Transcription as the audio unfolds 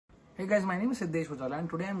Hey guys, my name is Siddesh Ujala and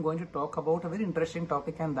today I'm going to talk about a very interesting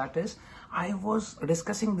topic and that is I was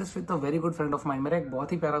discussing this with a very good friend of mine. मेरा एक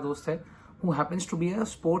बहुत ही प्यारा दोस्त है who happens to be a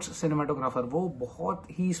sports cinematographer. वो बहुत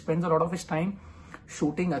he spends a lot of his time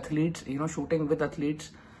shooting athletes, shooting with athletes,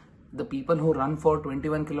 the people who run for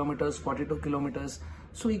 21 kilometers, 42 kilometers.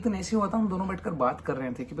 So एक दिन ऐसे हुआ था हम दोनों बैठकर बात कर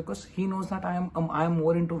रहे थे कि because he knows that I am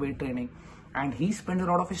more into weight training and he spends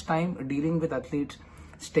a lot of his time dealing with athletes.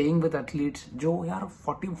 Staying with athletes जो यार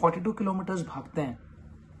 42 किलोमीटर्स भागते हैं.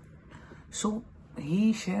 सो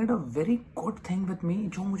ही shared a very good thing with me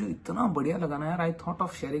जो मुझे इतना बढ़िया लगा ना यार. I thought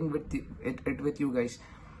of sharing it with you guys.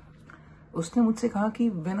 उसने मुझसे कहा कि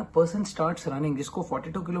when a person starts running, जिसको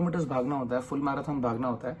 42 किलोमीटर्स भागना होता है, फुल मैराथन भागना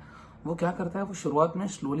होता है, वो क्या करता है, वो शुरुआत में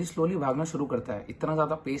स्लोली भागना शुरू करता है. इतना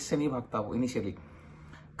ज्यादा पेस से नहीं भागता वो इनिशियली.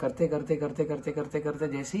 करते करते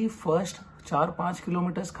जैसे ही फर्स्ट 4-5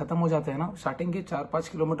 किलोमीटर्स खत्म हो जाते हैं ना, स्टार्टिंग के 4-5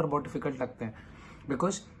 किलोमीटर बहुत डिफिकल्ट लगते हैं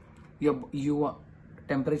बिकॉज यू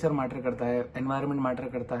टेम्परेचर मैटर करता है, एनवायरनमेंट मैटर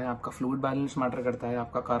करता है, आपका फ्लूइड बैलेंस मैटर करता है,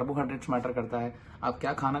 आपका कार्बोहाइड्रेट्स मैटर करता है, आप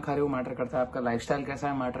क्या खाना खा रहे हो मैटर करता है, आपका लाइफस्टाइल कैसा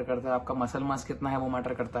है मैटर करता है, आपका मसल मास कितना है वो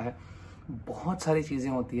मैटर करता है. बहुत सारी चीजें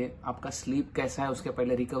होती है. आपका स्लीप कैसा है, उसके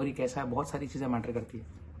पहले रिकवरी कैसा है, बहुत सारी चीजें मैटर करती है.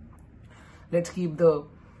 Let's keep the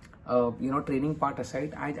training part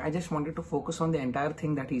aside. I just wanted to focus on the entire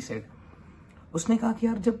thing that he said. उसने कहा कि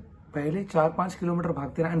यार जब पहले 4-5 किलोमीटर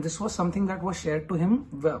भागते रहे, and this was something that was shared to him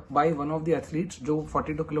by one of the athletes जो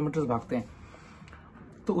 42 kilometre भागते हैं.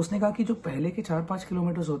 तो उसने कहा कि जो पहले के 4-5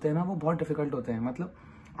 किलोमीटर होते हैं ना, वो बहुत डिफिकल्ट होते हैं. मतलब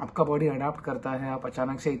आपका बॉडी अडाप्ट करता है, आप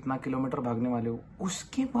अचानक से इतना किलोमीटर भागने वाले हो.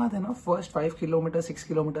 उसके बाद है ना, फर्स्ट 5 किलोमीटर 6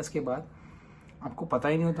 किलोमीटर के बाद आपको पता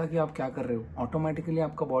ही नहीं होता कि आप क्या कर रहे हो. ऑटोमेटिकली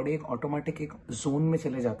आपका बॉडी एक ऑटोमेटिक एक जोन में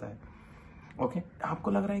चले जाता है. ओके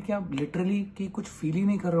आपको लग रहा है कि आप लिटरली कि कुछ फील ही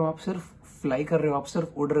नहीं कर रहे हो, आप सिर्फ फ्लाई कर रहे हो, आप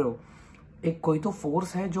सिर्फ उड़ रहे हो. एक कोई तो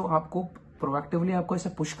फोर्स है जो आपको प्रोएक्टिवली आपको ऐसे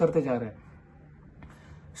पुश करते जा रहा है.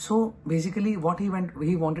 So basically what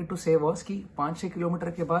he wanted to से वाज कि 5-6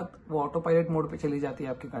 किलोमीटर के बाद वो ऑटो पायलट मोड पे चली जाती है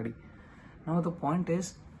आपकी गाड़ी. Now the point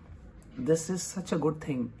is this is such a good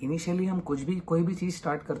thing. Initially हम कोई भी चीज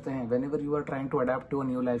स्टार्ट करते हैं, when ever you are trying to adapt to a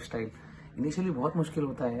new life style, initially बहुत मुश्किल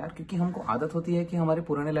होता है यार, क्योंकि हमको आदत होती है कि हमारे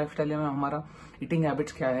पुराने लाइफ स्टाइल में हमारा ईटिंग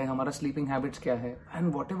हैबिट्स क्या है, हमारा स्लीपिंग हैबिट्स क्या है,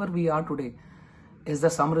 and what ever we are today is the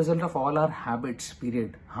some result of all are habits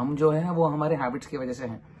period. हम जो है वो हमारे हैबिट्स की वजह से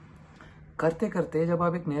हैं. करते करते जब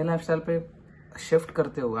आप एक नए लाइफ स्टाइल पे शिफ्ट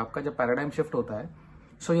करते हो, आपका जब पैराडाइम शिफ्ट होता है,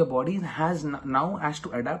 so your body has now has to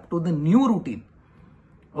adapt to the new routine.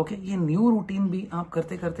 Okay ये न्यू रूटीन भी आप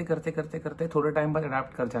करते थोड़े टाइम बाद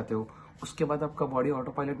अडेप्ट कर जाते हो. उसके बाद आपका बॉडी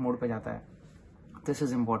ऑटो पायलट मोड पे जाता है. This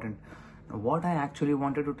is important. What I actually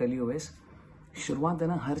wanted to tell you is, शुरुआत है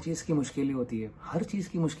ना, हर चीज की मुश्किल ही होती है. हर चीज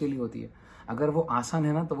की मुश्किल ही होती है. अगर वो आसान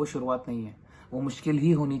है ना तो वो शुरुआत नहीं है, वो मुश्किल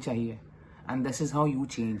ही होनी चाहिए. And this is how you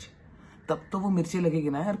change. तब तो वो मिर्ची लगेगी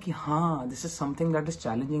ना यार कि हाँ this is something that is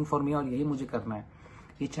challenging for me और यही मुझे करना है.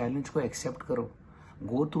 ये चैलेंज को एक्सेप्ट करो.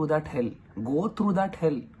 Go through that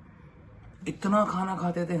hello. इतना खाना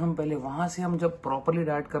खाते थे हम पहले, वहां से हम जब प्रॉपरली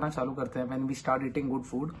डाइट करना चालू करते हैं, when we start eating good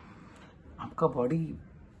food, आपका बॉडी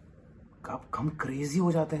हम क्रेजी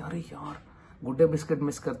हो जाते हैं. अरे यार गुड्डे बिस्किट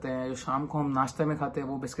मिस करते हैं, जो शाम को हम नाश्ते में खाते हैं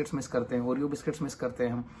वो बिस्किट्स मिस करते हैं, ओरियो बिस्किट्स मिस करते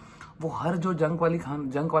हैं हम. वो हर जो जंक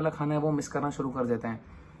वाला खाना है वो मिस करना शुरू कर देते हैं.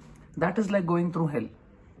 That is like going through hello.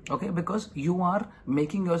 Okay because you are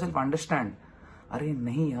making your self understand, अरे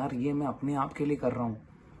नहीं यार ये मैं अपने आप के लिए कर रहा हूं,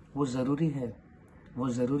 वो जरूरी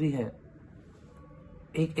है.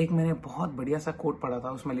 एक मैंने बहुत बढ़िया सा कोट पढ़ा था,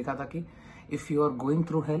 उसमें लिखा था कि if you are going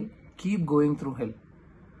through hell keep going through hello.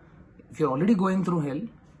 If you are already going through hell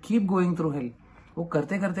keep going through hello. वो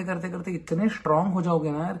करते इतने स्ट्रांग हो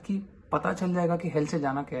जाओगे ना यार कि पता चल जाएगा कि हेल से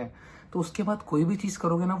जाना क्या है. तो उसके बाद कोई भी चीज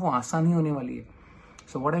करोगे ना वो आसान ही होने वाली है.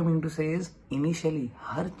 So what I mean to से इज, इनिशियली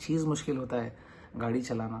हर चीज मुश्किल होता है. गाड़ी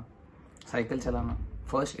चलाना, साइकिल चलाना,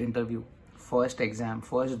 first interview, first exam,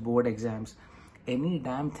 first board exams, any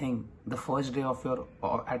damn thing, the first day of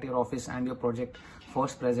at your office and your project,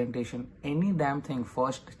 first presentation, any damn thing,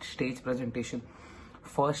 first stage presentation,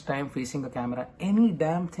 first time facing a camera, any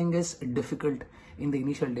damn thing is difficult in the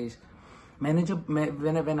initial days.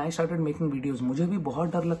 when I started making videos, मुझे भी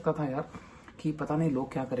बहुत डर लगता था यार कि पता नहीं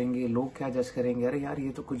लोग क्या करेंगे, लोग क्या जज करेंगे, अरे यार ये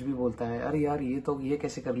तो कुछ भी बोलता है, अरे यार ये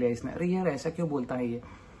कैसे कर लिया इसने, अरे यार ऐसा क्यों बोलता है ये.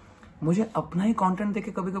 मुझे अपना ही कंटेंट देख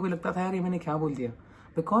के कभी कभी लगता था यार ये मैंने क्या बोल दिया,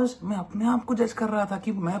 बिकॉज मैं अपने आप को जज कर रहा था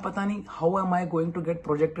कि मैं पता नहीं how am I going to get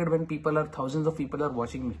projected when thousands of people are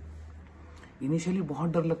watching me. Initially बहुत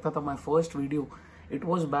डर लगता था. My first video it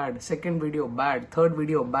was bad, second video bad, third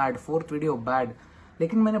video bad, fourth video bad.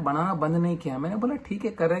 लेकिन मैंने बनाना बंद नहीं किया. मैंने बोला ठीक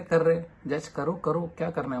है, कर रहे जज करो क्या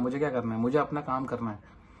करना है, मुझे क्या करना है, मुझे अपना काम करना है.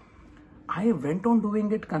 I went on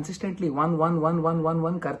doing it consistently,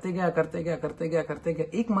 one करते गया।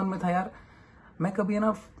 एक मन में था यार मैं कभी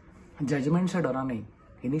ना जजमेंट से डरा नहीं।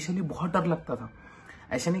 इनिशियली बहुत डर लगता था,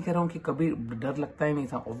 ऐसा नहीं कह रहा हूँ कि कभी डर लगता ही नहीं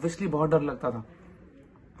था, ऑब्वियसली बहुत डर लगता था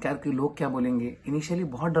क्या कि लोग क्या बोलेंगे। इनिशियली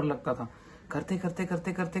बहुत डर लगता था। करते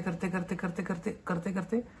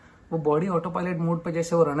वो बॉडी ऑटो पायलट मोड पे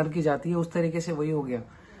जैसे वो रनर की जाती है उस तरीके से वही हो गया।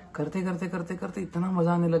 करते इतना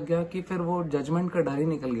मजा आने लग गया कि फिर वो जजमेंट का डर ही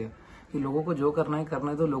निकल गया कि लोगों को जो करना है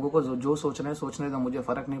करने दो, लोगों को जो सोचना है सोचने दो, मुझे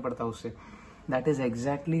फर्क नहीं पड़ता उससे। That is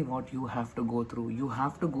exactly what you have to go through. You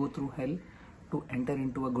have to go through hell to enter in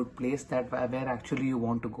to a good place that where actually you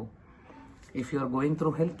want to go. If you are going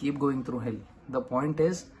through hell, keep going through hell. The point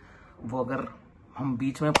is वो अगर हम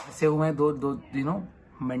बीच में फंसे हुए हैं दो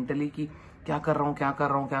mentally कि क्या कर रहा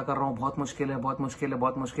हूँ, बहुत मुश्किल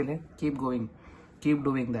है, keep going, keep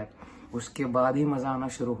doing that. उसके बाद ही मजा आना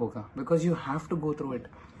शुरू होगा, because you have to go through it.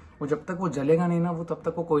 वो जब तक वो जलेगा नहीं ना, वो तब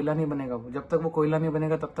तक वो कोयला नहीं बनेगा। वो जब तक वो कोयला नहीं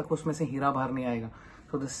बनेगा तब तक उसमें से हीरा बाहर नहीं आएगा।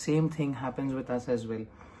 So the same thing happens with us as well.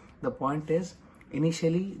 The point is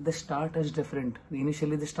initially the start is different,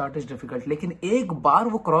 initially the start is difficult, लेकिन एक बार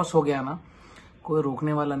वो क्रॉस हो गया ना, कोई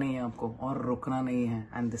रोकने वाला नहीं है आपको और रुकना नहीं है।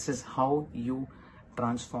 And this is how you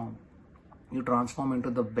transform into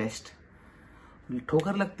the best.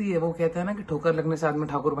 ठोकर लगती है, वो कहते हैं ना कि ठोकर लगने से आदमी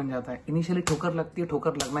ठाकुर बन जाता है। इनिशियली ठोकर लगती है,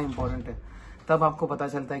 ठोकर लगना इंपॉर्टेंट है, तब आपको पता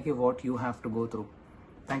चलता है कि what you have to go through.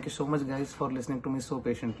 Thank you so much guys for listening to me so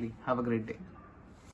patiently. Have a great day.